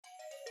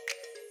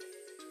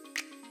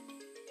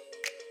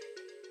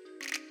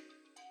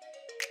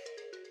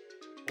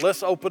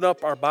Let's open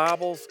up our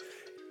Bibles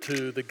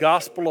to the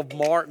Gospel of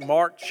Mark,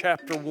 Mark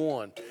chapter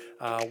 1.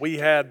 We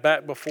had,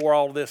 back before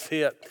all this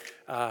hit,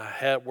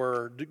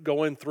 we're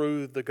going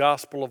through the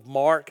Gospel of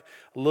Mark,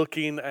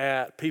 looking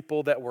at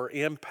people that were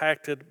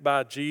impacted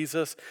by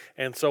Jesus.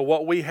 And so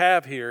what we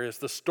have here is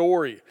the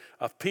story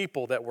of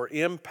people that were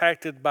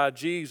impacted by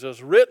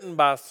Jesus, written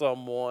by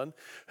someone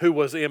who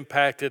was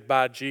impacted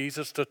by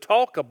Jesus, to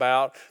talk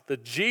about the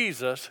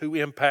Jesus who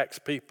impacts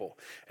people.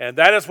 And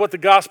that is what the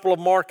Gospel of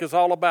Mark is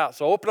all about.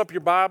 So open up your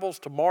Bibles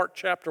to Mark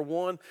chapter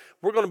 1.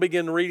 We're going to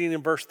begin reading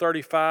in verse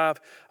 35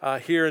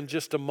 here in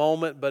just a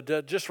moment.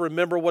 But just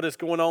remember what is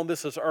going on.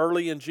 This is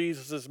early in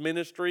Jesus'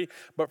 ministry.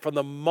 But from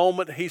the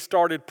moment he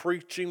started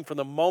preaching, from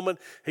the moment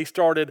he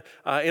started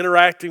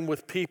interacting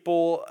with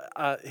people,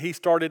 he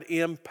started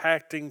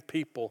impacting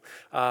people.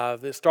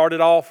 It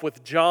started off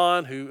with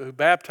John, who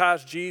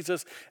baptized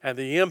Jesus, and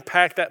the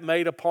impact that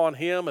made upon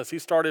him as he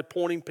started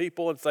pointing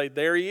people and say,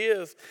 there he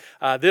is.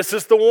 This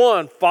is the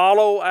one.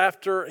 Follow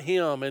after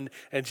him. And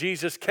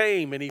Jesus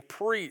came and he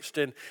preached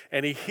and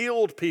he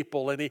healed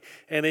people and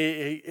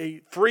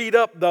he freed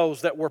up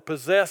those that were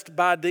possessed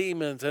by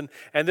demons. And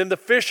then the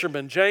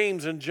fishermen,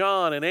 James and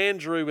John and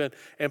Andrew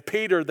and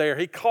Peter there,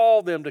 he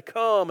called them to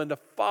come and to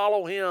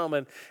follow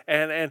him.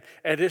 And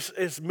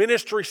his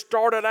ministry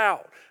started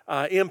out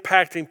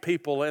impacting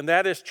people, and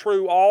that is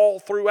true all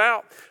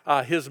throughout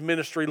his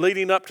ministry,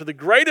 leading up to the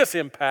greatest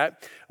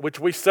impact, which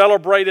we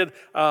celebrated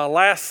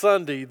last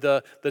Sunday,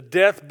 the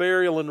death,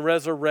 burial, and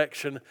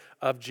resurrection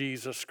of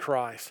Jesus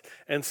Christ.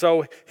 And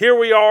so here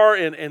we are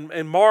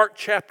in Mark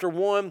chapter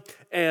 1,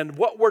 and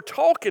what we're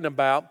talking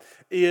about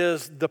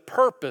is the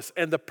purpose.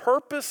 And the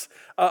purpose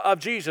of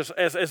Jesus,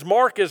 as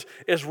Mark is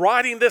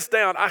writing this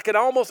down, I could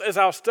almost, as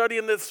I was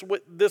studying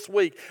this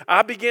week,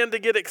 I began to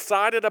get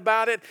excited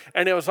about it,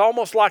 and it was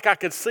almost like I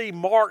could see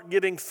Mark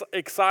getting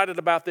excited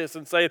about this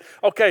and saying,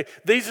 okay,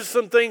 these are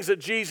some things that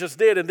Jesus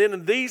did. And then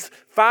in these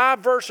 5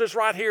 verses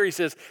right here, he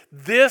says,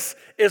 this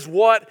is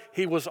what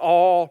he was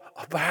all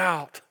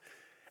about.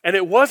 And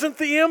it wasn't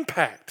the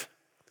impact.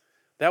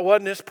 That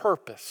wasn't his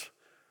purpose.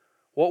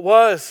 What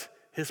was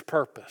his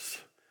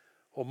purpose?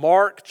 Well,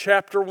 Mark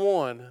chapter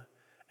 1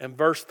 and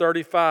verse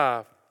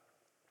 35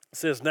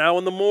 says, now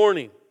in the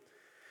morning,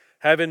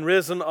 having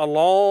risen a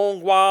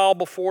long while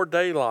before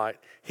daylight,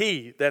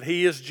 he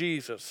is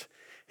Jesus,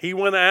 he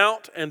went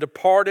out and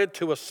departed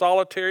to a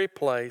solitary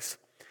place,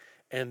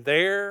 and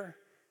there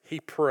he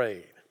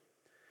prayed.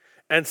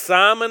 And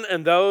Simon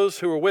and those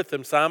who were with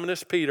him, Simon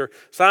is Peter,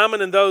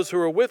 Simon and those who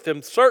were with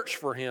him searched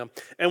for him.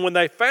 And when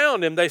they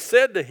found him, they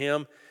said to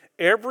him,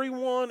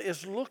 everyone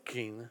is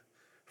looking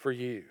for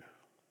you.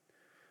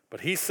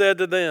 But he said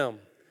to them,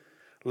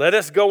 let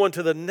us go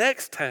into the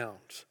next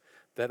towns,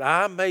 that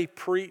I may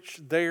preach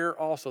there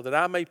also, that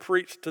I may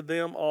preach to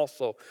them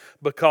also,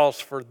 because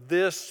for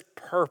this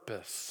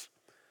purpose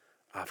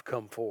I've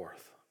come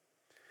forth.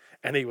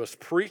 And he was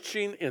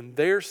preaching in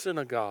their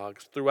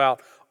synagogues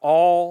throughout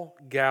all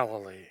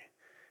Galilee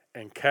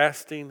and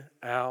casting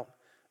out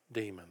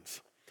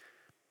demons.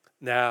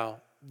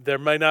 Now, there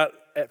may not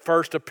at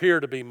first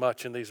appear to be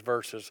much in these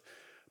verses,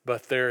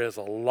 but there is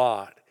a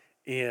lot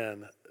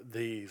in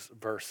these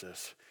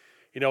verses.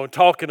 You know, in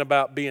talking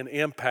about being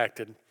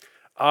impacted,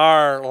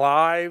 our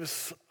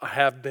lives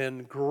have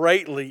been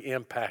greatly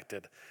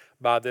impacted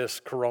by this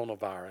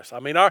coronavirus. I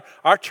mean,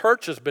 our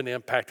church has been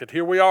impacted.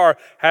 Here we are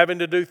having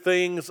to do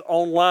things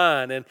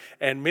online,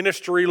 and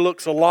ministry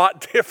looks a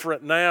lot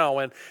different now,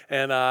 and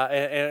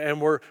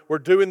we're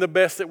doing the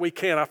best that we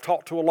can. I've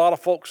talked to a lot of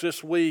folks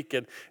this week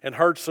and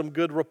heard some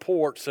good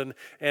reports, and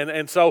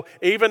so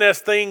even as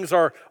things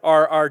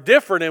are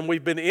different and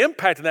we've been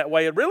impacted that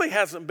way, it really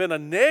hasn't been a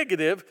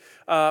negative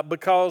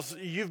because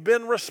you've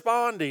been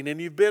responding and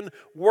you've been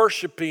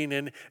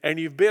worshiping and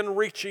you've been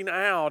reaching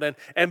out.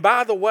 And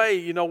by the way,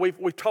 you know, we've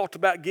talked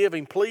about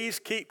giving. Please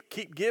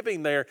keep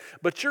giving there.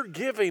 But your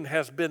giving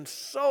has been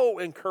so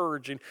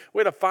encouraging. We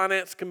had a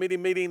finance committee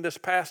meeting this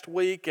past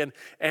week, and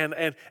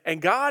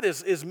God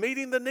is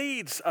meeting the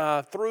needs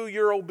through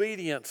your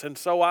obedience. And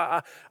so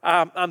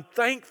I'm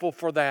thankful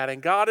for that.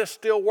 And God is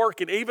still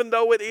working, even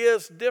though it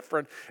is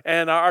different.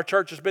 And our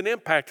church has been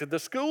impacted. The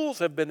schools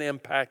have been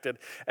impacted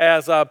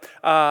as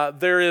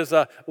there is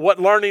what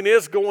learning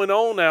is going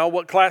on now,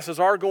 what classes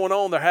are going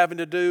on, they're having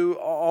to do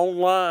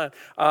online.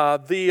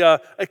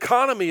 The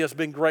economy has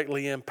been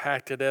greatly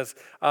impacted as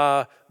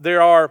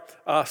there are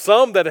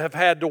some that have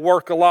had to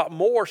work a lot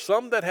more,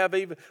 some that have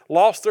even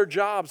lost their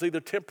jobs, either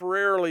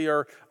temporarily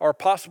or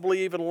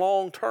possibly even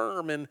long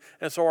term. And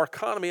so our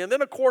economy, and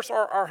then of course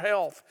our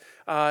health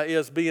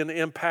is being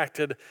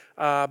impacted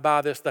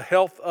by this, the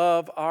health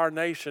of our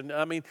nation.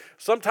 I mean,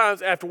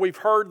 sometimes after we've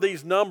heard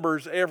these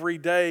numbers every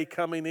day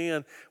coming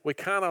in, we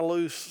kind of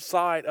lose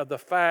sight of the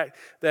fact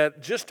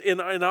that just in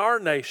our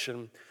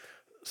nation,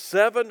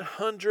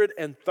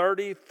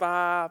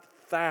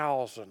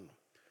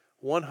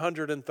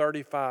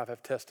 735,135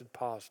 have tested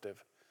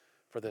positive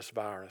for this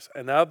virus.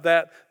 And of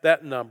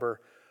that number,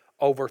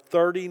 over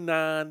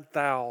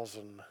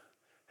 39,000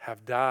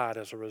 have died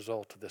as a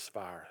result of this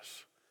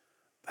virus.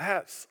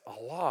 That's a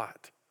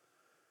lot.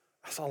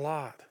 That's a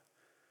lot.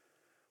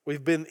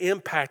 We've been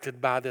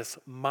impacted by this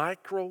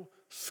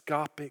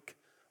microscopic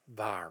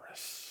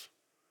virus.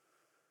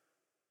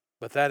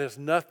 But that is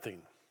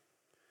nothing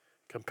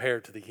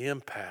compared to the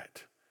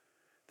impact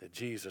that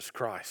Jesus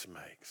Christ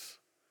makes.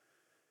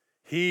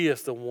 He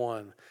is the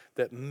one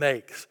that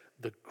makes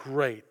the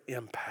great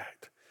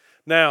impact.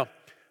 Now,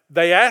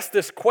 they ask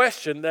this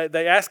question,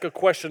 they ask a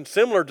question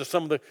similar to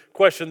some of the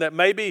question that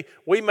maybe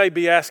we may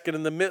be asking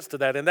in the midst of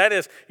that. And that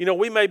is,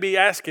 we may be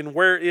asking,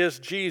 where is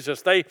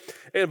Jesus?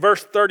 In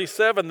verse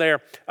 37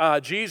 there,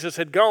 Jesus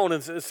had gone,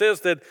 and it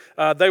says that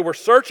they were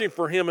searching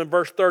for him in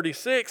verse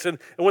 36. And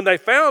when they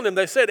found him,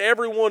 they said,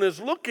 everyone is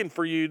looking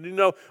for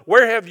you.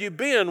 Where have you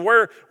been?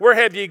 Where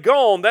have you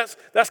gone? That's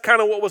kind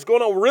of what was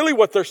going on. Really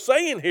what they're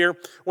saying here,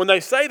 when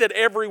they say that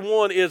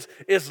everyone is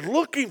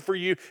looking for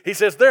you, he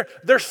says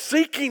they're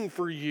seeking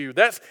for you.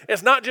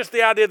 It's not just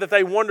the idea that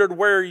they wondered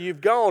where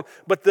you've gone,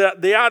 but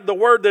the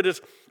word that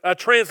is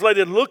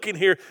translated looking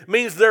here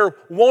means they're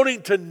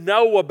wanting to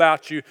know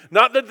about you.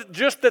 Not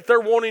just that they're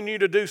wanting you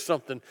to do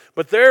something,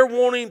 but they're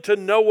wanting to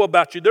know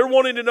about you. They're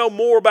wanting to know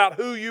more about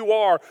who you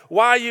are,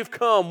 why you've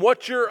come,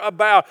 what you're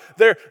about.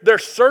 They're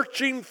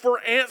searching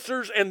for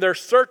answers, and they're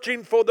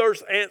searching for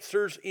those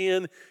answers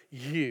in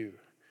you.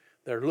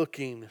 They're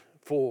looking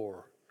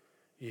for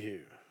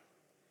you.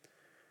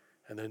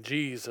 And then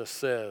Jesus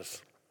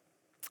says,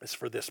 it's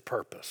for this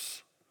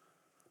purpose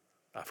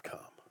I've come.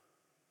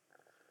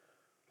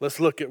 Let's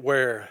look at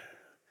where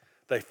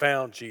they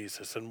found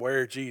Jesus and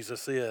where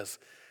Jesus is,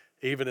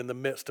 even in the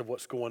midst of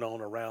what's going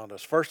on around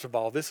us. First of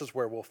all, this is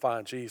where we'll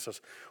find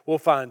Jesus. We'll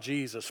find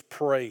Jesus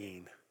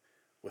praying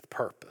with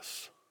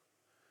purpose.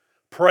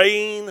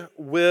 Praying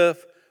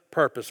with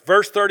purpose.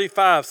 Verse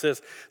 35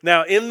 says,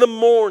 now in the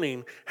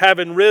morning,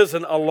 having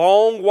risen a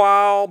long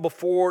while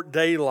before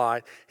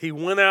daylight, he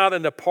went out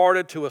and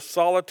departed to a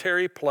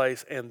solitary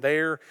place, and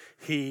there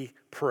he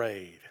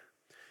prayed.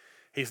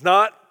 He's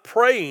not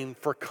praying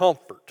for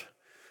comfort.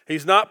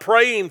 He's not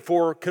praying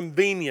for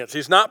convenience.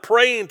 He's not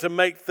praying to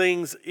make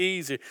things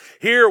easy.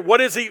 Here,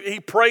 what is he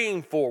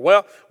praying for?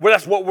 Well,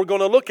 that's what we're going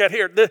to look at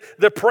here.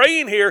 The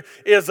praying here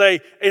is a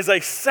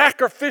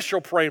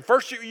sacrificial praying.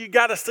 First, you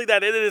got to see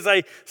that. It is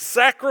a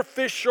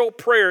sacrificial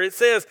prayer. It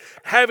says,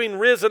 having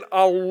risen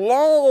a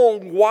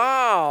long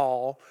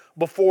while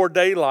before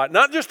daylight.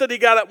 Not just that he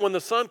got up when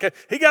the sun came.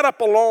 He got up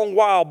a long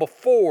while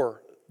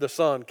before the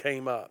sun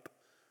came up.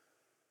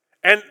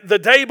 And the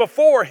day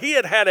before, he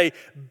had a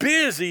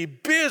busy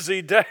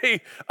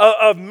day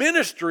of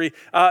ministry.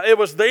 It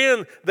was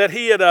then that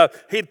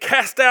he'd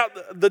cast out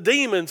the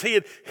demons. He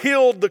had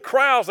healed the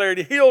crowds there.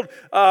 He healed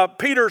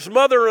Peter's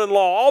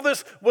mother-in-law. All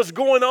this was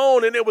going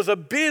on, and it was a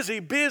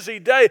busy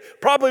day.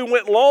 Probably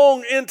went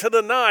long into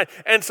the night.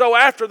 And so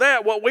after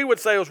that, what we would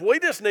say is, we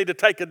just need to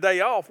take a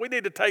day off. We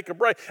need to take a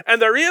break. And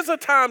there is a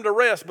time to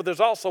rest, but there's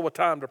also a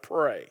time to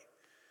pray.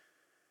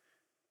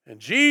 And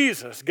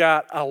Jesus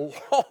got a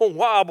long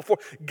while before.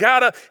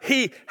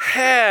 He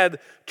had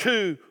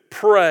to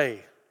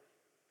pray.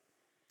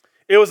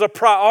 It was a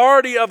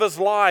priority of his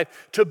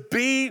life to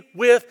be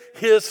with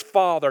his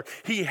Father.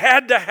 He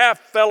had to have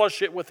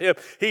fellowship with him.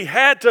 He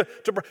had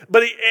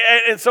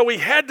so he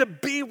had to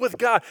be with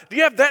God. Do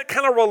you have that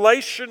kind of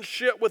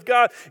relationship with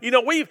God?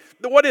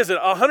 What is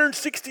it,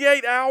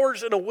 168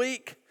 hours in a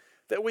week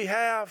that we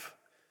have?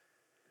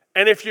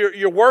 And if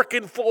you're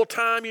working full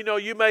time,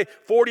 you may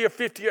 40 or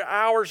 50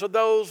 hours of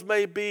those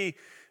may be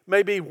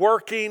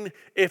working.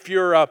 If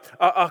you're,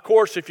 of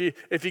course, if you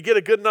get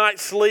a good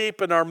night's sleep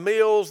and our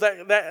meals,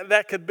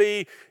 that could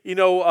be,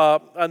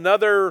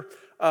 another,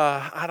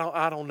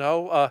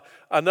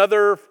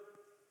 another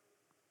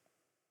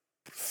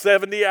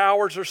 70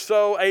 hours or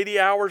so, 80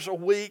 hours a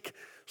week,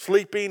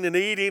 sleeping and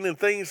eating and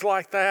things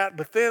like that.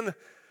 But then,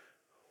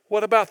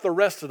 what about the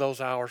rest of those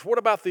hours? What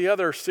about the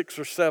other 6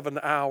 or 7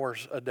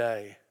 hours a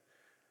day?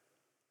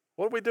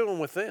 What are we doing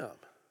with them?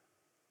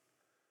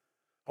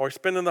 Are we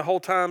spending the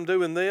whole time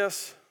doing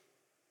this?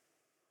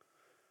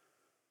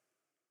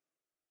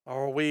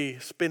 Or are we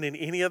spending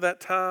any of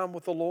that time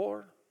with the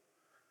Lord?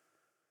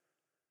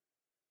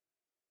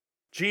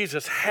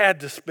 Jesus had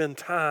to spend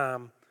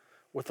time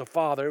with the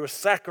Father. It was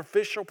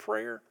sacrificial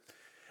prayer.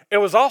 It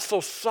was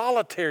also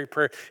solitary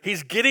prayer.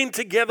 He's getting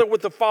together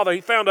with the Father. He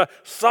found a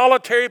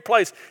solitary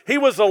place. He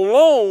was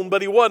alone,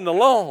 but he wasn't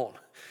alone.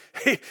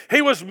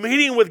 He was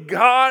meeting with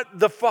God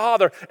the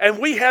Father, and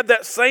we had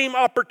that same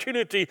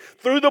opportunity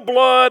through the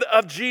blood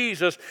of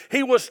Jesus.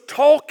 He was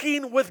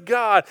talking with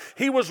God.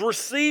 He was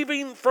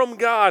receiving from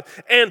God.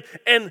 And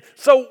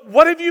so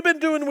what have you been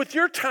doing with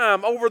your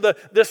time over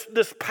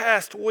this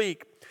past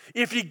week?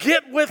 If you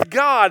get with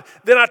God,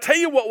 then I tell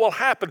you what will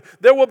happen.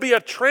 There will be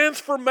a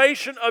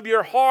transformation of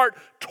your heart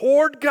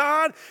toward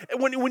God.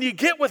 And when you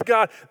get with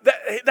God,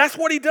 that's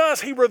what He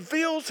does. He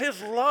reveals His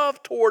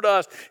love toward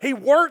us. He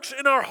works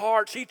in our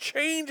hearts. He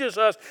changes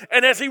us.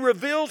 And as He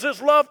reveals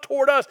His love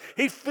toward us,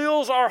 He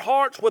fills our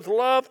hearts with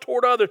love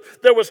toward others.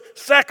 There was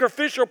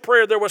sacrificial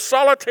prayer. There was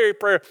solitary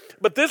prayer.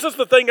 But this is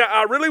the thing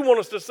I really want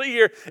us to see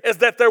here, is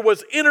that there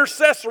was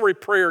intercessory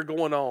prayer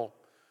going on.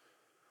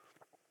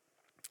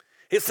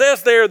 It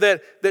says there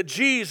that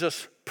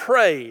Jesus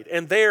prayed,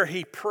 and there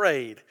he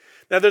prayed.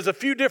 Now there's a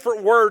few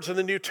different words in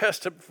the New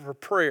Testament for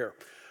prayer.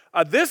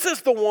 This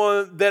is the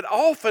one that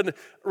often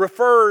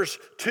refers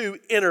to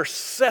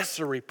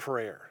intercessory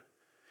prayer.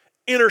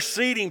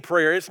 Interceding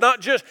prayer. It's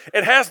not just,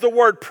 it has the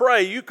word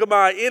pray,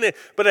 euchomai, in it,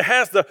 but it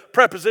has the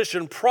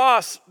preposition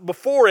pros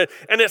before it.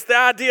 And it's the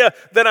idea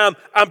that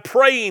I'm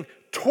praying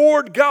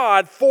toward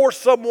God for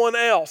someone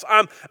else.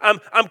 I'm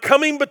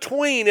coming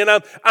between, and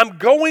I'm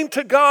going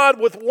to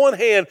God with one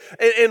hand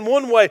in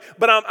one way,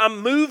 but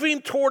I'm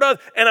moving toward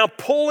others, and I'm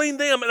pulling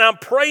them, and I'm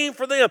praying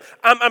for them.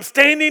 I'm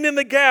standing in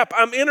the gap.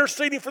 I'm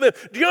interceding for them.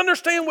 Do you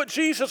understand what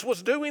Jesus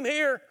was doing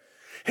here?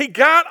 He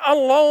got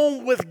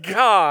along with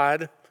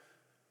God,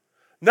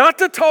 not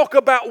to talk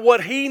about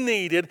what he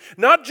needed,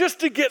 not just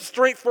to get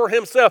strength for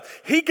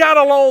himself. He got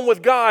along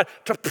with God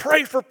to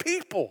pray for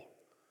people,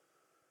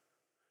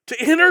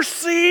 to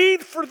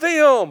intercede for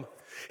them.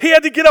 He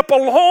had to get up a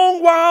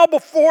long while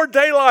before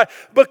daylight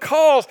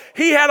because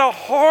he had a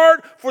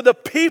heart for the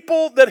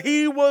people that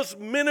he was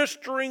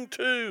ministering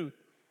to.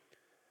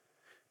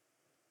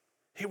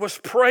 He was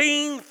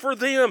praying for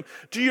them.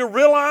 Do you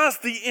realize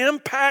the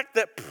impact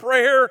that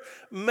prayer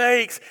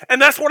makes? And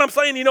that's what I'm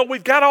saying. You know,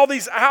 we've got all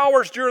these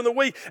hours during the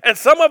week, and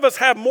some of us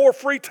have more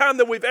free time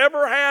than we've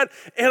ever had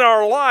in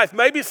our life.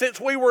 Maybe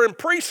since we were in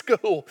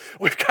preschool,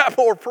 we've got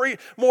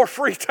more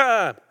free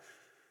time.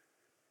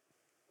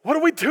 What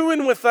are we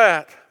doing with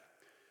that?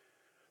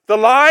 The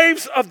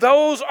lives of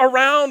those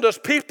around us,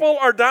 people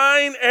are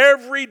dying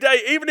every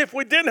day. Even if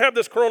we didn't have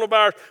this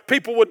coronavirus,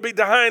 people would be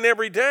dying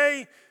every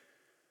day.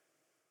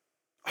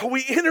 Are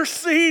we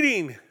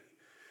interceding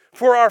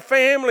for our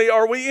family?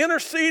 Are we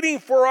interceding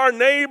for our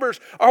neighbors?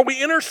 Are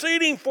we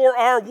interceding for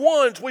our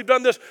ones? We've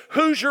done this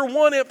who's your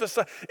one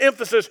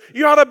emphasis.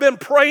 You ought to have been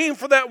praying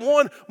for that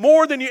one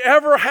more than you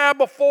ever have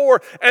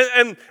before.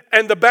 And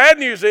the bad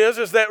news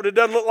is that it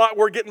doesn't look like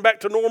we're getting back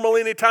to normal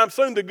anytime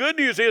soon. The good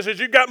news is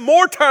you've got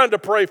more time to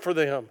pray for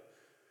them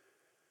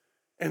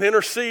and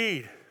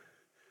intercede.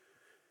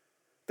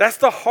 That's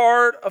the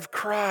heart of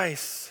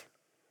Christ.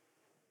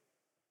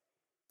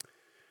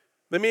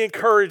 Let me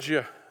encourage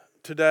you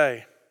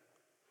today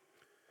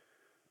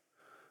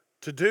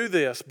to do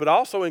this, but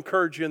also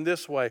encourage you in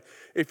this way.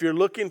 If you're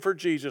looking for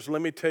Jesus,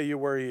 let me tell you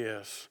where he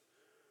is.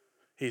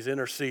 He's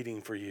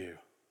interceding for you.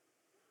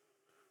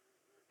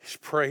 He's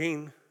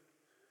praying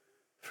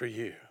for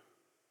you.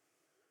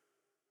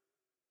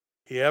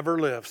 He ever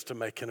lives to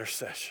make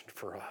intercession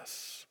for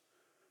us.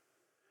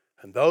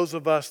 And those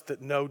of us that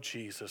know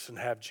Jesus and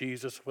have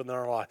Jesus within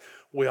our life,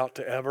 we ought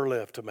to ever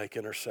live to make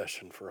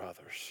intercession for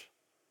others.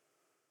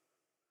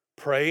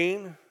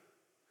 Praying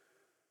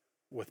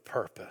with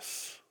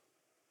purpose.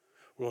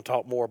 We're going to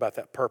talk more about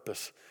that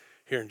purpose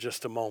here in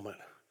just a moment.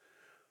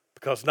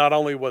 Because not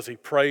only was he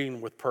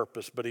praying with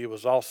purpose, but he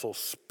was also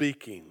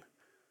speaking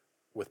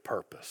with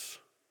purpose.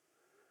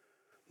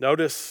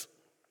 Notice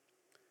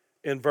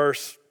in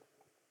verse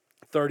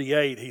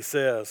 38, he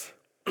says,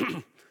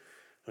 and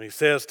he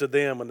says to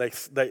them, when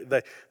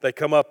they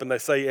come up and they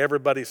say,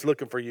 everybody's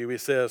looking for you, he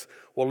says,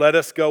 well, let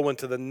us go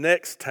into the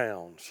next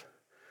towns,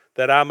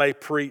 that I may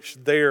preach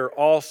there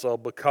also,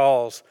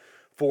 because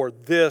for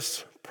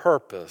this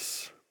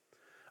purpose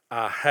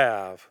I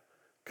have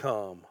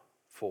come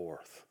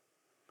forth.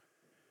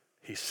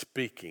 He's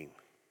speaking.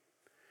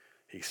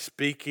 He's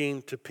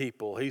speaking to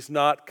people. He's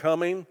not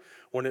coming.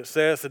 When it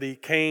says that he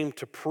came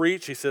to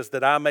preach, he says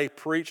that I may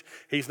preach.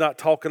 He's not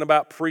talking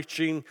about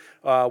preaching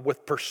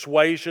with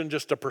persuasion,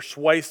 just a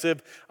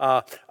persuasive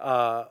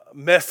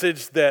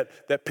message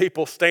that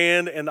people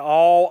stand in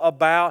awe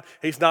about.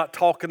 He's not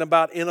talking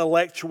about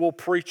intellectual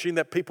preaching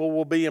that people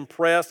will be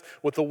impressed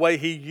with the way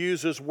he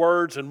uses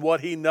words and what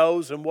he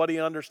knows and what he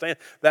understands.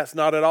 That's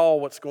not at all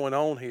what's going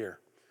on here.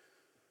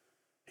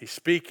 He's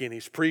speaking,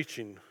 he's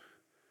preaching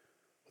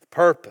with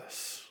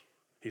purpose.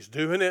 He's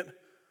doing it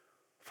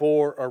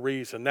for a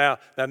reason. Now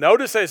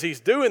notice as he's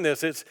doing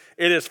this, it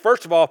is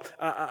first of all,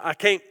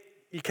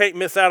 you can't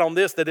miss out on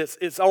this, that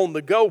it's on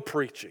the go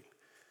preaching.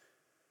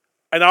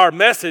 And our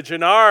message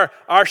and our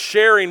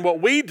sharing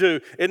what we do,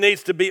 it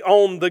needs to be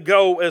on the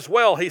go as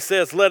well. He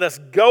says, let us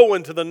go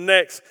into the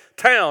next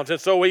towns. And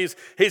so he's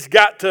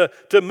got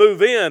to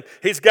move in.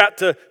 He's got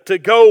to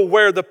go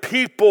where the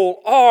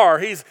people are.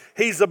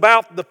 He's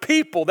about the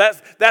people.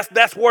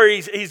 That's where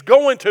he's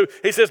going to.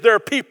 He says there are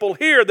people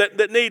here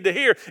that need to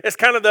hear. It's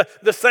kind of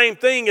the same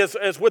thing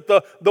as with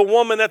the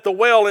woman at the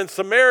well in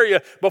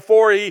Samaria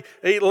before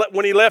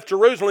when he left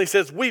Jerusalem. He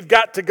says, we've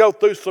got to go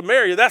through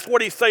Samaria. That's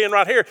what he's saying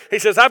right here. He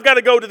says, I've got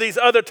to go to these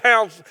other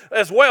towns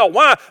as well.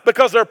 Why?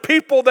 Because there are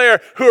people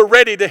there who are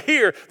ready to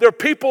hear. There are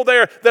people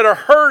there that are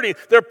hurting.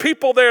 There are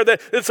people there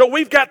and so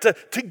we've got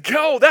to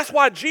go. That's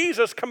why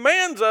Jesus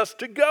commands us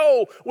to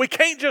go. We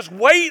can't just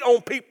wait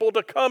on people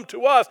to come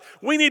to us.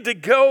 We need to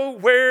go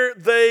where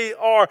they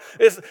are.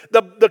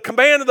 The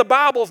command of the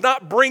Bible is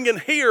not bring and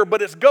hear,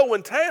 but it's go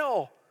and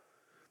tell.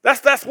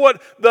 That's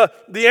what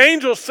the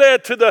angel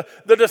said to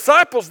the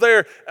disciples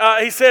there.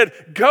 He said,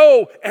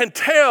 go and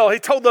tell. He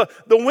told the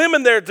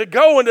women there to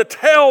go and to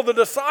tell the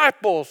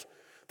disciples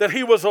that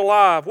he was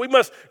alive. We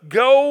must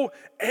go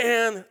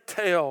and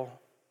tell.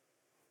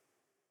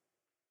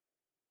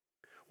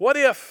 What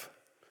if,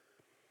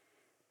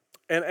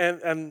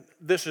 and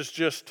this is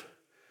just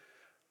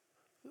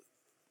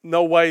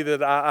no way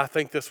that I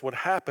think this would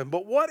happen,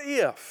 but what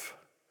if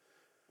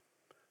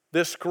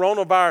this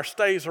coronavirus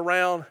stays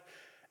around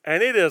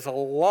and it is a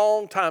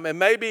long time, and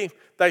maybe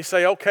they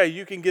say, okay,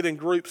 you can get in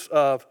groups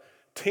of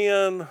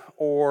 10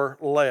 or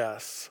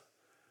less,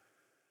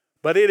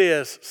 but it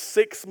is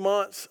 6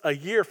 months, a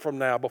year from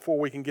now before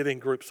we can get in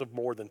groups of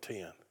more than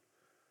 10.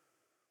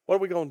 What are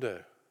we going to do?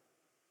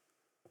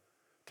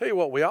 Tell you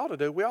what we ought to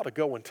do. We ought to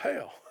go and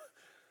tell.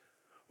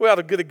 We ought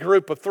to get a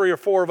group of 3 or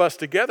 4 of us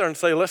together and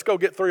say, let's go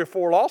get 3 or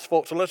 4 lost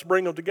folks and let's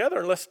bring them together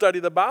and let's study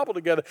the Bible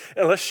together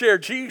and let's share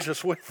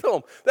Jesus with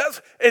them.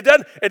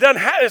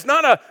 It's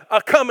not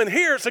a come and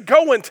hear, it's a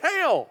go and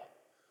tell.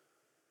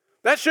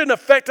 That shouldn't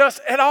affect us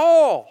at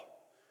all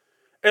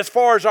as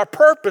far as our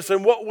purpose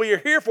and what we are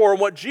here for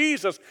and what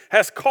Jesus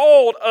has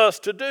called us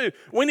to do.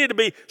 We need to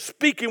be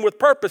speaking with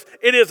purpose.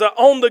 It is an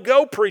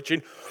on-the-go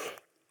preaching.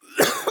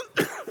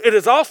 It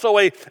is also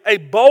a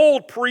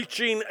bold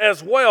preaching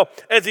as well.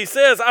 As he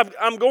says,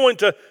 I'm going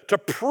to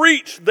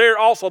preach there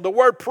also. The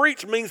word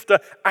preach means to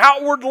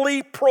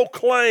outwardly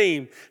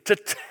proclaim, to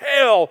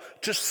tell,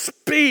 to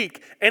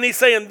speak. And he's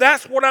saying,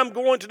 that's what I'm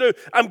going to do.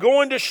 I'm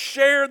going to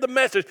share the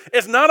message.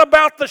 It's not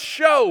about the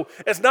show.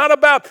 It's not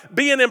about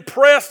being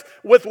impressed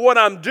with what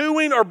I'm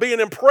doing or being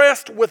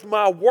impressed with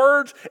my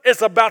words.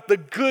 It's about the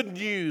good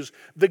news,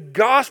 the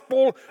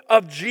gospel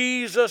of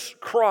Jesus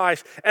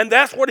Christ. And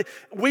that's what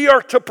we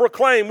are to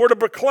proclaim. We're to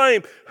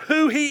proclaim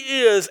who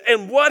he is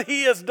and what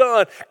he has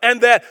done,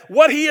 and that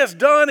what he has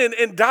done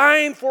in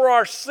dying for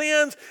our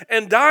sins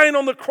and dying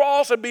on the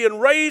cross and being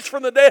raised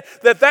from the dead,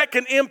 that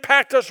can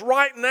impact us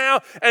right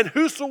now, and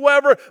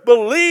whosoever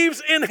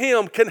believes in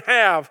him can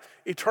have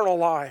eternal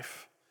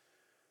life.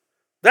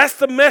 That's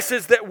the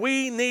message that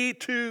we need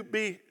to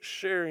be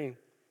sharing.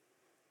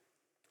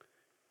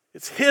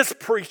 It's his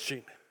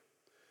preaching,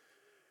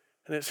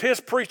 and it's his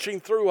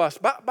preaching through us.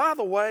 By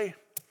the way,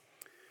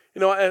 you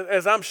know,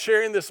 as I'm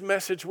sharing this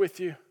message with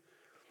you,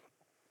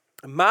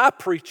 my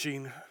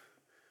preaching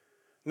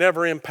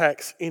never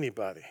impacts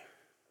anybody.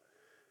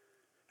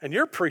 And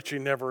your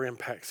preaching never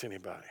impacts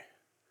anybody.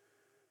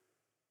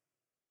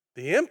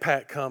 The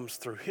impact comes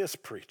through his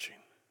preaching.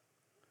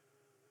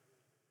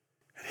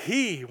 And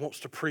he wants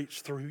to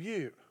preach through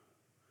you.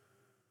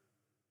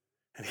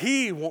 And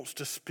he wants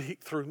to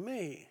speak through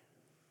me.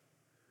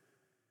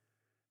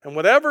 And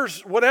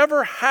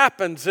whatever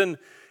happens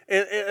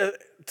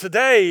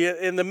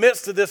today in the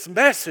midst of this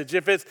message,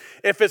 if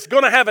it's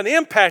going to have an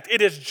impact,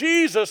 it is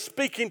Jesus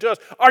speaking to us.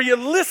 Are you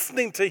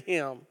listening to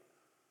him?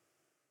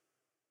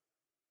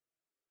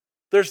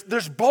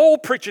 There's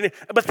bold preaching,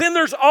 but then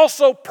there's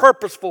also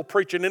purposeful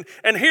preaching.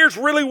 And here's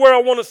really where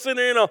I want to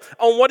center in on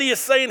what he is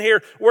saying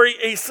here, where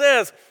he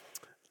says,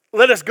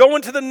 let us go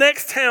into the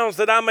next towns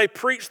that I may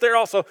preach there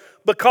also,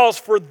 because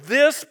for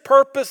this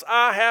purpose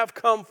I have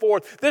come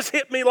forth. This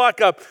hit me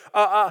like a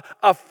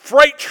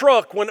freight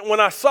truck when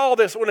I saw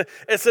this. When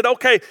it said,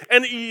 okay,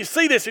 and you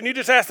see this and you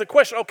just ask the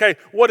question, okay,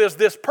 what is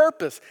this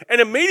purpose?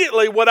 And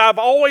immediately what I've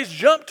always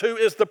jumped to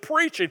is the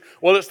preaching.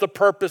 Well, it's the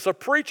purpose of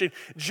preaching.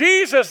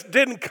 Jesus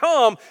didn't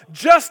come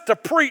just to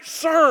preach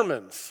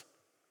sermons.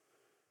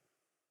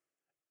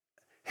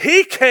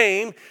 He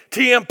came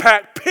to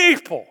impact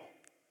people.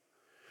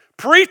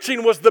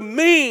 Preaching was the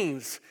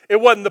means,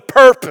 it wasn't the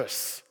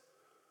purpose.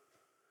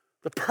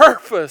 The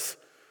purpose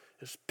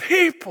is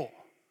people.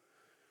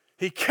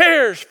 He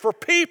cares for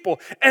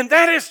people. And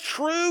that is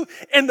true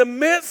in the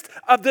midst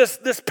of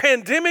this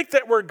pandemic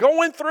that we're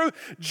going through.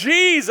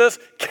 Jesus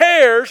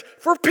cares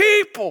for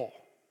people.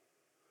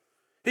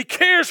 He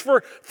cares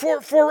for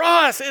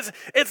us.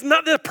 It's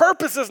not, the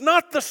purpose is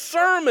not the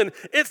sermon,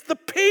 it's the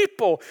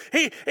people.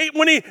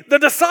 The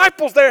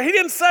disciples there, he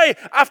didn't say,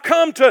 I've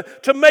come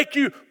to make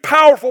you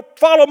powerful.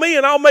 Follow me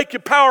and I'll make you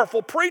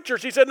powerful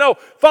preachers. He said, no,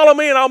 follow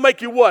me and I'll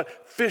make you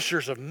what?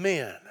 Fishers of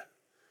men.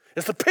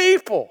 It's the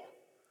people.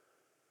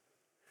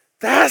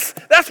 That's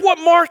what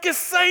Mark is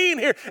saying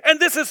here. And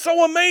this is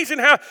so amazing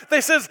how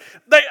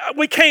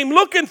we came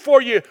looking for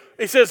you.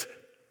 He says,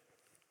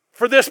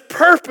 for this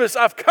purpose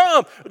I've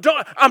come.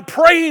 I'm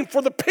praying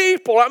for the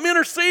people. I'm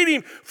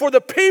interceding for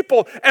the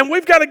people. And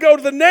we've got to go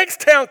to the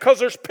next town because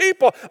there's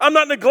people. I'm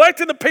not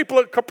neglecting the people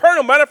at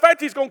Capernaum. Matter of fact,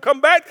 he's going to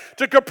come back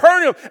to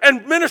Capernaum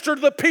and minister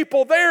to the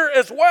people there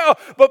as well.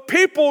 But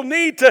people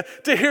need to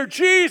hear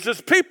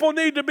Jesus. People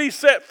need to be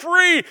set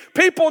free.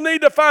 People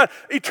need to find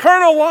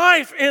eternal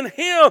life in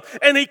him.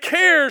 And he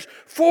cares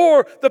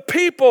for the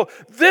people.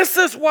 This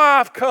is why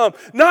I've come.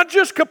 Not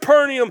just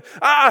Capernaum.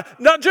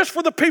 Not just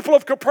for the people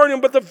of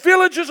Capernaum, but the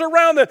villages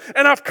around them,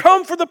 and I've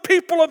come for the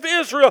people of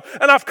Israel,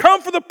 and I've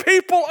come for the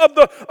people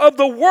of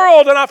the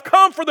world, and I've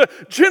come for the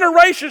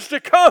generations to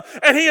come,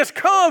 and he has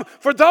come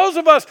for those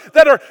of us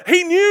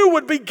he knew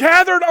would be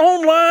gathered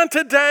online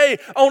today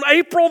on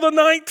April the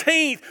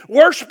 19th,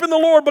 worshiping the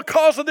Lord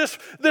because of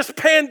this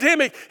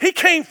pandemic. He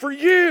came for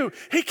you.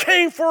 He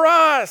came for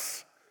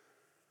us.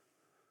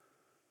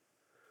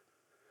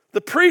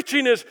 The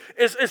preaching is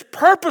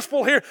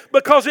purposeful here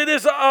because it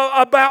is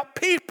about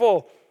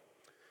people.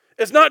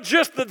 It's not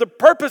just the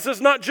purpose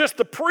is not just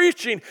the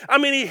preaching. I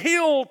mean, he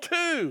healed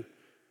too.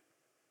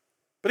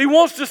 But he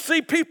wants to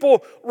see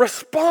people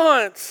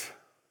response.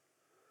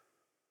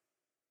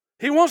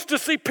 He wants to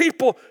see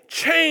people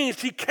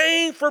changed. He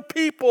came for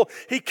people.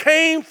 He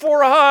came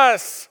for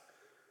us.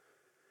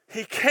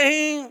 He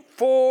came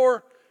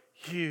for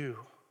you.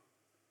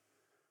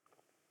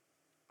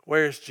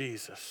 Where's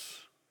Jesus?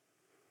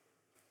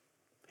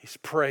 He's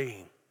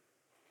praying.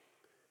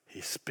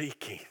 He's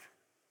speaking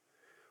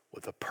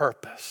with a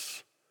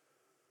purpose,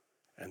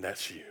 and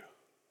that's you.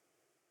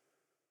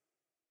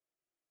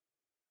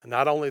 And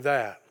not only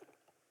that,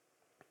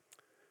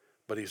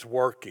 but he's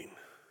working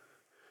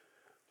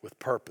with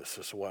purpose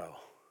as well.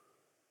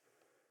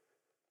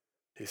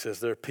 He says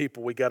there are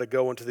people, we got to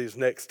go into these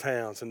next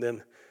towns. And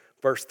then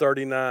verse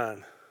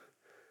 39,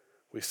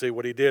 we see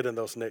what he did in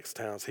those next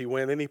towns. He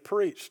went and he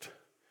preached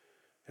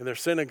in their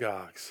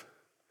synagogues.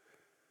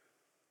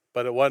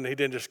 But he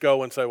didn't just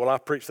go and say, well, I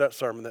preached that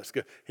sermon, that's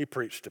good. He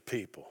preached to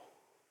people.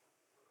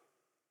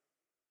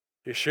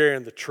 He's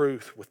sharing the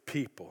truth with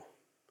people.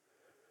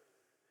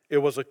 It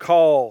was a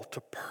call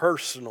to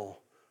personal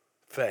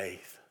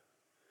faith.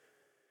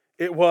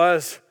 It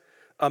was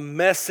a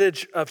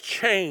message of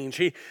change.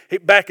 He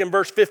back in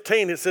verse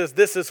 15, it says,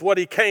 this is what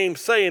he came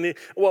saying.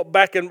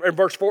 Back in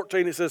verse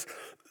 14, it says,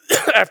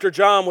 after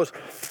John was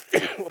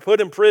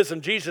put in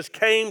prison, Jesus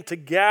came to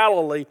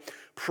Galilee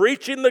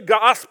preaching the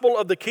gospel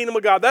of the kingdom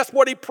of God. That's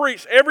what he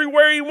preached.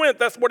 Everywhere he went,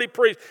 that's what he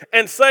preached.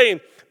 And saying,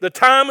 the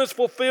time is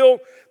fulfilled.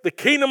 The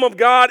kingdom of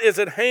God is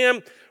at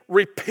hand.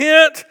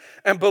 Repent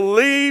and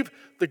believe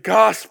the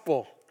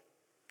gospel.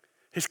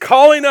 He's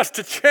calling us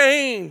to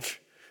change.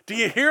 Do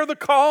you hear the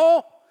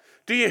call?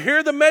 Do you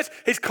hear the message?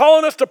 He's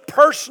calling us to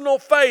personal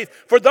faith.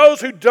 For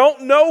those who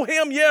don't know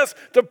him, yes,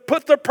 to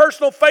put their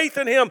personal faith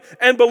in him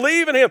and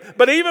believe in him.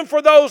 But even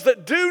for those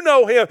that do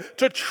know him,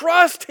 to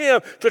trust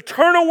him, to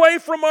turn away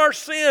from our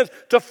sins,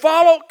 to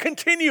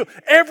continue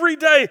every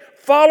day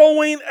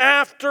following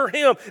after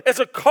him. It's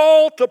a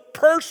call to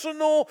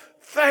personal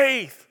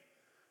faith.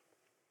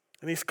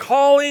 And he's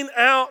calling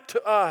out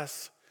to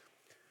us.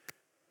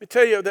 Let me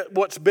tell you that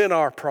what's been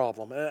our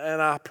problem,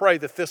 and I pray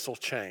that this will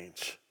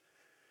change.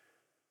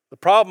 The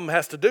problem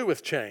has to do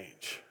with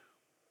change.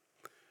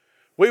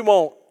 We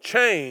won't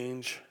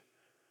change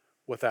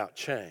without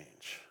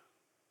change.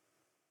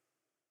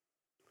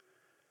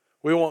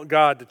 We want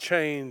God to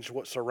change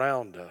what's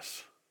around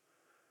us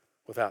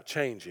without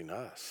changing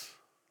us.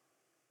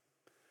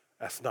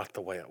 That's not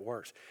the way it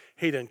works.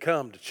 He didn't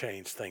come to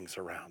change things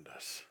around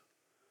us.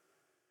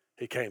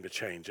 He came to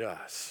change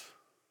us.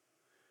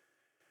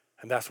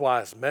 And that's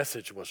why his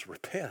message was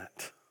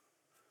repent.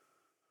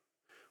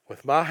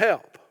 With my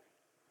help,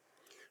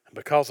 and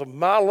because of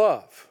my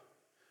love,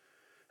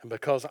 and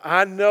because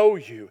I know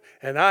you,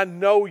 and I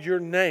know your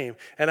name,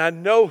 and I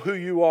know who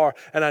you are,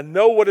 and I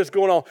know what is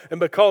going on, and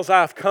because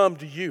I've come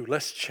to you,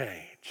 let's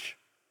change.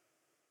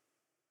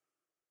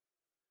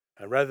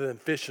 And rather than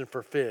fishing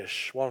for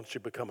fish, why don't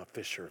you become a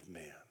fisher of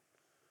men?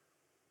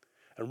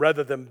 And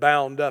rather than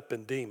bound up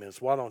in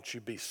demons, why don't you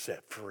be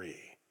set free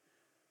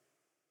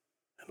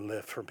and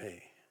live for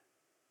me?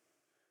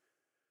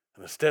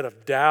 And instead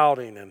of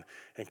doubting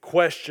and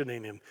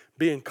questioning and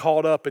being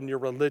caught up in your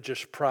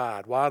religious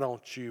pride, why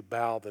don't you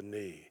bow the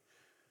knee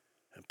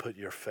and put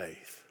your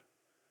faith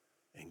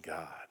in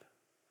God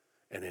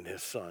and in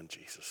his Son,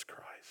 Jesus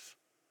Christ?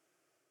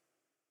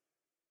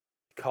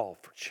 He called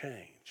for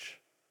change.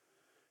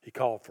 He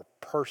called for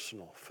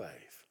personal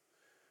faith.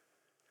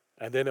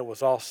 And then it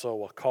was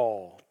also a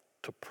call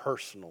to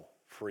personal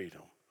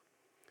freedom.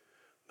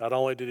 Not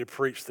only did he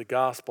preach the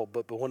gospel,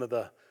 but one of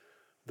the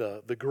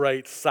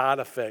great side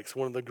effects,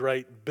 one of the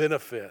great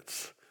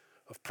benefits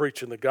of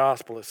preaching the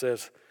gospel, it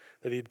says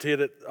that he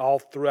did it all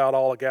throughout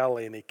all of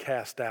Galilee and he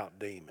cast out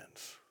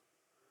demons.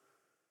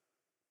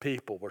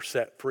 People were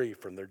set free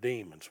from their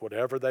demons,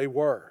 whatever they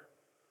were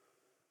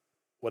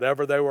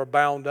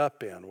bound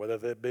up in, whether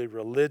it be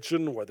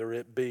religion, whether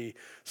it be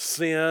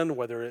sin,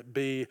 whether it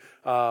be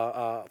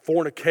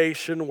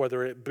fornication,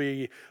 whether it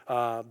be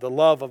the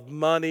love of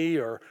money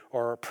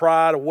or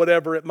pride or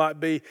whatever it might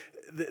be,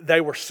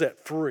 they were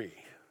set free.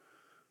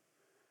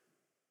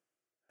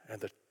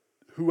 And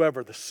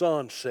whoever the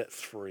Son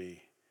sets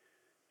free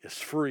is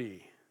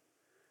free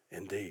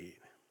indeed.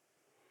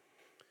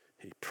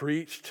 He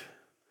preached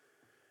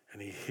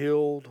and he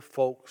healed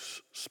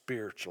folks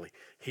spiritually.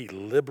 He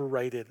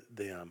liberated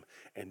them.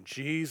 And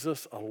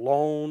Jesus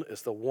alone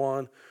is the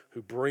one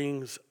who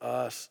brings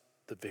us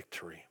the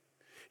victory.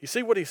 You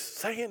see what he's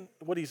saying,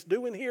 what he's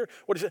doing here?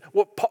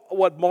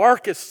 What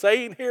Mark is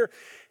saying here?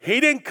 He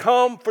didn't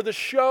come for the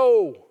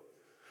show.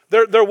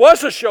 There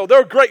was a show.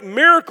 There were great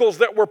miracles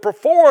that were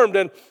performed.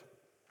 And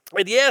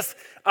yes,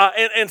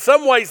 in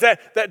some ways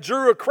that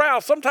drew a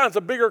crowd, sometimes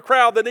a bigger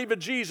crowd than even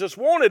Jesus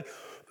wanted.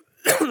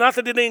 Not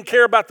that he didn't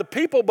care about the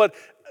people, but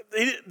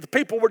the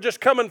people were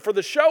just coming for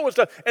the show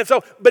and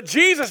stuff. But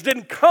Jesus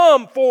didn't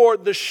come for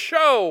the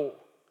show.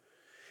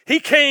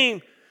 He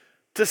came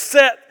to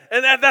set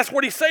And that's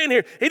what he's saying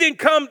here. He didn't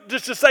come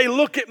just to say,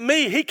 look at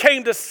me. He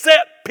came to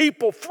set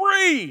people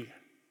free.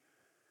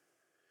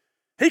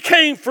 He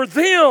came for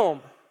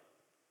them.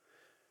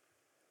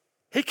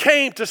 He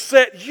came to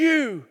set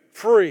you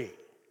free.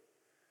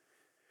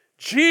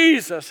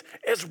 Jesus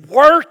is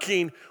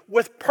working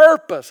with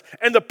purpose.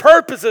 And the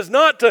purpose is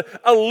not to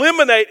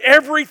eliminate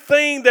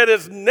everything that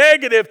is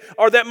negative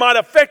or that might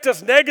affect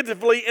us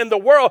negatively in the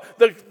world.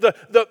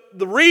 The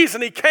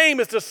reason he came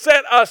is to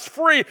set us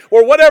free,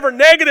 where whatever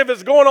negative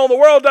is going on in the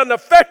world doesn't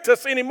affect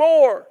us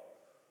anymore.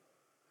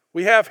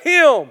 We have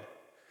him,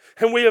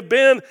 and we have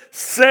been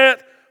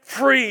set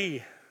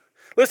free.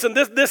 Listen,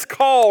 this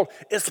call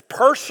is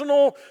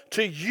personal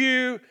to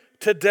you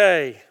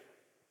today.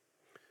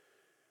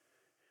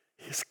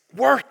 He's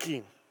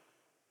working.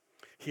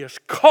 He is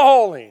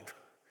calling.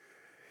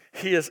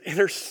 He is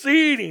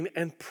interceding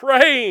and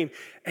praying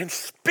and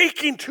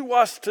speaking to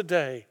us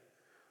today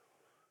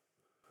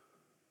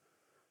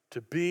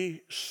to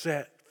be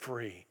set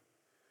free.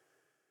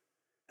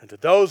 And to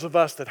those of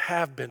us that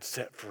have been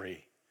set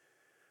free,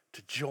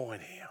 to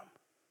join him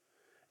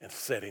in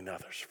setting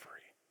others free.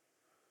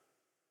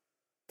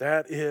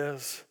 That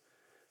is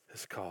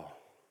his call.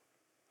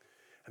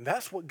 And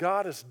that's what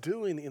God is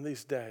doing in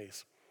these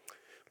days.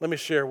 Let me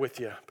share with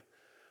you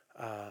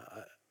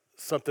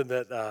something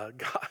that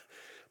God,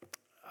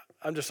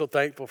 I'm just so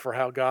thankful for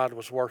how God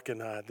was working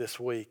this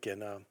week.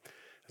 And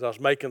as I was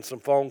making some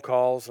phone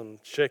calls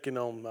and checking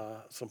on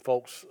some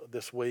folks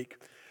this week,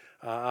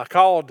 I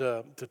called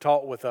to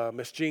talk with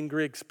Miss Jean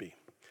Grigsby.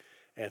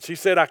 And she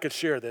said I could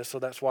share this, so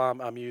that's why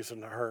I'm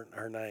using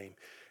her name.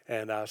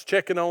 And I was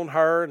checking on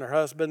her and her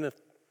husband and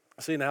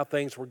seeing how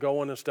things were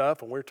going and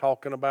stuff, and we were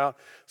talking about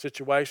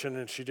situation,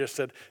 and she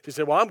said,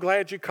 well, I'm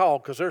glad you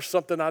called because there's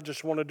something I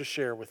just wanted to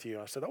share with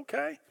you. I said,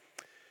 okay.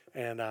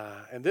 And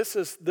this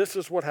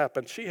is what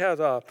happened. She has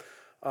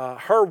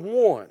her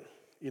one.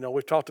 You know,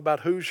 we've talked about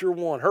who's your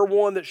one. Her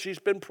one that she's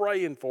been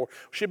praying for.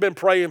 She'd been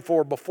praying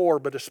for before,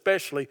 but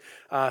especially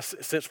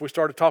since we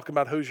started talking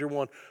about who's your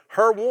one.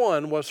 Her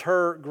one was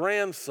her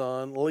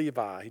grandson,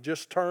 Levi. He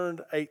just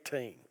turned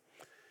 18.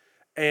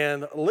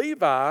 And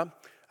Levi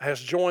has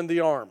joined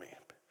the Army.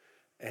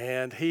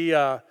 And he,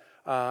 and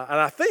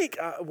I think,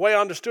 the way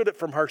I understood it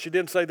from her, she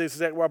didn't say this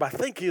exact word, but I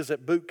think he is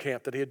at boot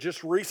camp, that he had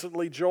just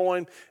recently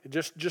joined,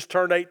 just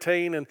turned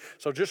 18, and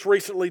so just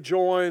recently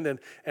joined,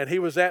 and he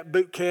was at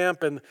boot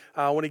camp, and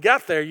when he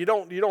got there, you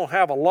don't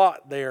have a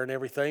lot there and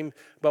everything,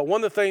 but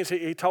one of the things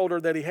he told her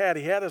that he had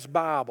his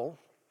Bible,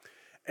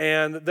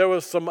 and there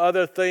was some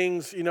other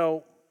things, you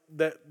know,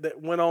 that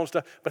went on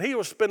stuff, but he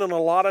was spending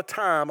a lot of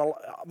time,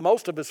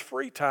 most of his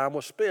free time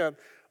was spent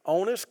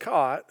on his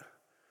cot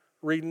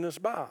reading his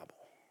Bible.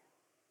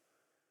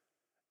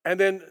 And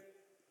then,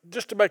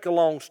 just to make a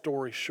long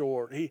story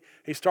short, he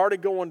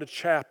started going to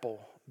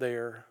chapel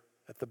there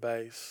at the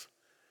base.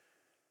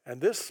 And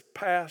this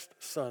past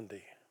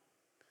Sunday,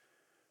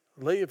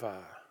 Levi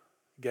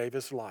gave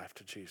his life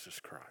to Jesus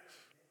Christ.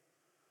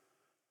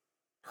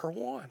 Her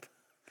one.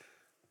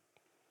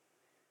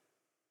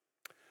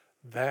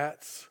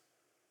 That's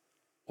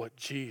what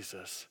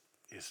Jesus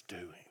is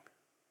doing.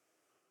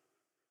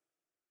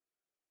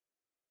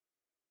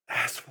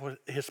 That's what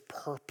his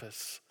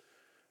purpose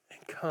in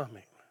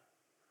coming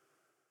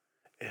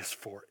is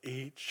for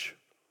each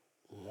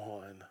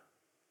one.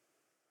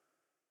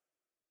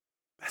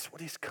 That's what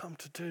he's come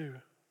to do.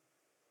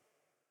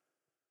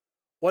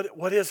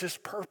 What is his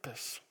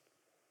purpose?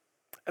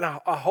 And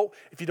I hope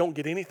if you don't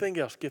get anything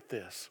else, get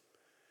this.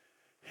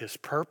 His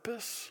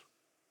purpose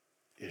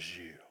is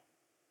you.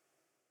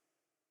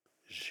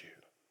 Is you.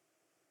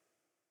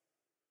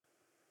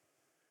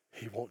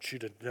 He wants you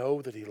to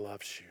know that he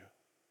loves you.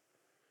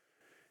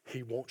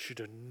 He wants you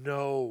to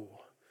know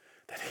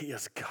that he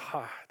is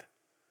God.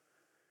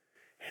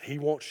 And he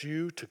wants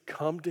you to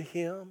come to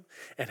him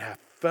and have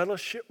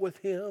fellowship with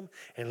him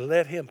and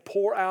let him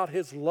pour out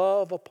his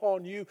love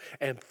upon you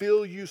and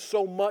fill you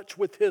so much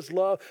with his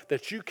love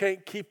that you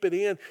can't keep it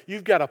in.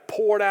 You've got to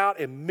pour it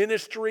out in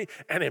ministry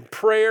and in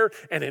prayer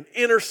and in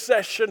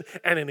intercession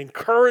and in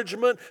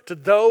encouragement to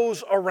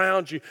those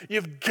around you.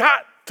 You've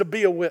got to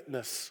be a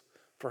witness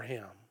for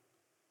him.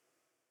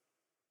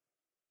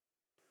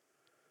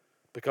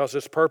 Because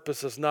his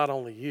purpose is not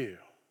only you,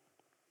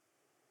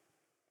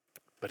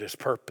 but his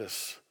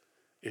purpose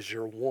is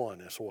your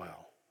one as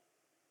well.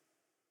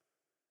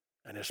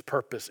 And his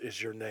purpose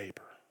is your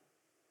neighbor.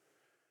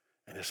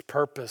 And his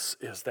purpose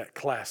is that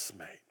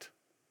classmate.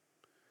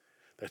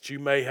 That you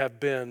may have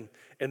been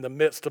in the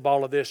midst of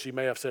all of this, you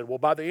may have said, well,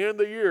 by the end of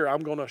the year,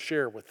 I'm going to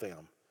share with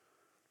them.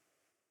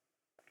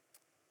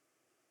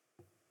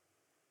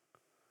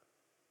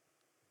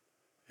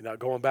 You're not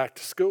going back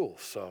to school,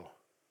 so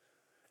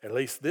at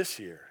least this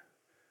year,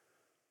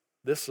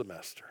 this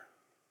semester.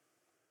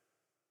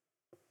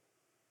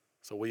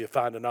 So will you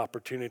find an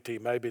opportunity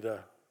maybe to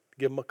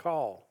give them a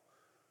call?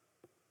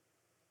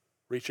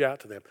 Reach out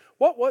to them.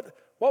 What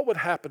would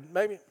happen?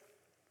 Maybe,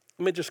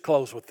 let me just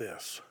close with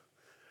this.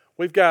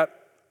 We've got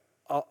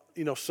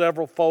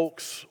several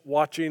folks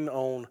watching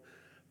on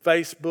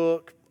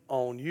Facebook,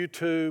 on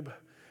YouTube.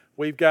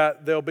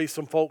 There'll be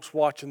some folks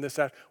watching this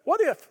out. What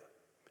if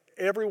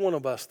every one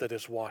of us that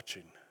is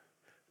watching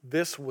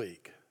this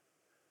week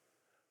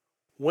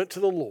went to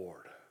the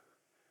Lord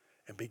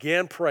and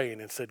began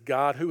praying and said,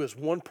 God, who is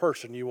one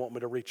person you want me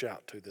to reach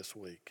out to this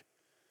week?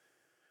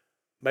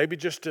 Maybe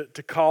just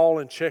to call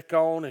and check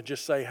on and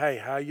just say, hey,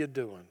 how you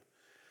doing?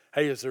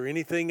 Hey, is there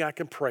anything I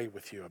can pray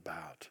with you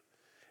about?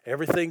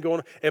 Everything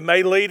going on. It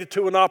may lead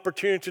to an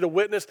opportunity to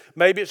witness.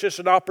 Maybe it's just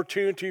an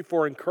opportunity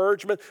for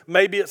encouragement.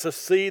 Maybe it's a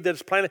seed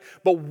that's planted.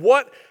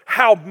 But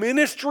how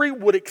ministry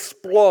would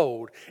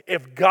explode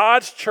if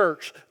God's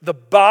church, the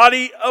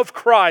body of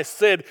Christ,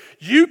 said,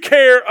 you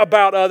care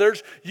about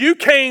others. You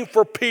came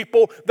for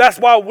people. That's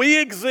why we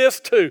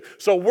exist too.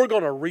 So we're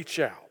going to reach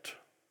out.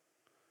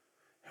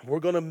 And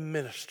we're going to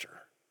minister.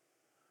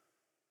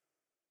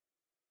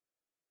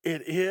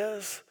 It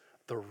is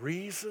the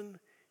reason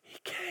he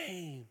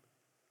came.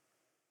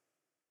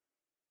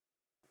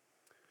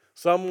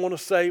 Some want to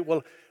say,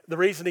 well, the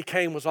reason he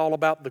came was all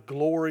about the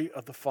glory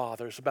of the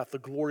Father. It's about the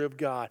glory of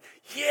God.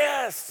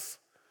 Yes!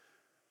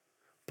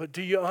 But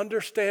do you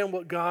understand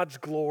what God's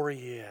glory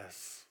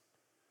is?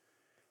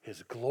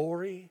 His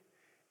glory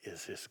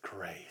is his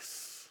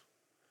grace.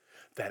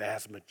 That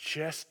as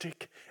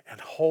majestic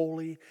and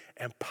holy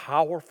and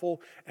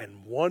powerful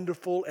and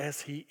wonderful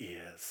as he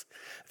is,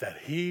 that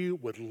he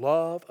would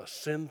love a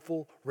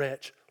sinful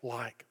wretch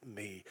like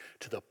me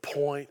to the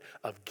point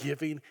of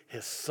giving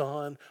his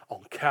son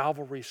on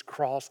Calvary's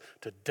cross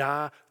to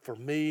die for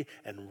me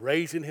and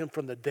raising him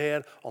from the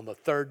dead on the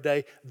third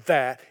day.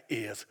 That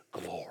is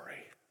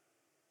glory.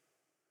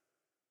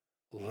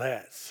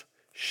 Let's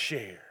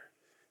share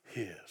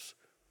his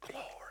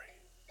glory.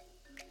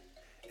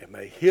 And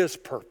may his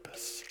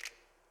purpose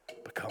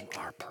become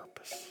our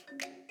purpose.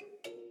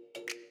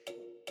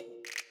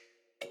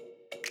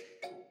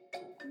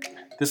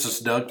 This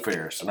is Doug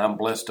Ferris, and I'm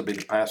blessed to be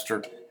the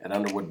pastor at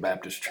Underwood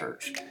Baptist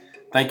Church.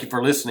 Thank you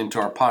for listening to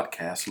our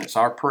podcast, and it's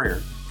our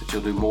prayer that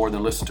you'll do more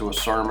than listen to a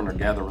sermon or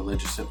gather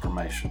religious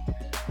information.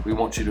 We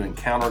want you to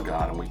encounter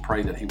God, and we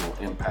pray that he will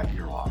impact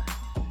your life.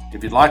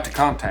 If you'd like to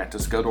contact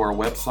us, go to our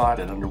website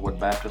at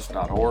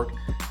underwoodbaptist.org,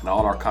 and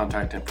all our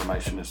contact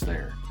information is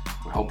there.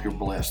 We hope you're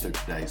blessed through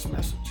today's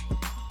message.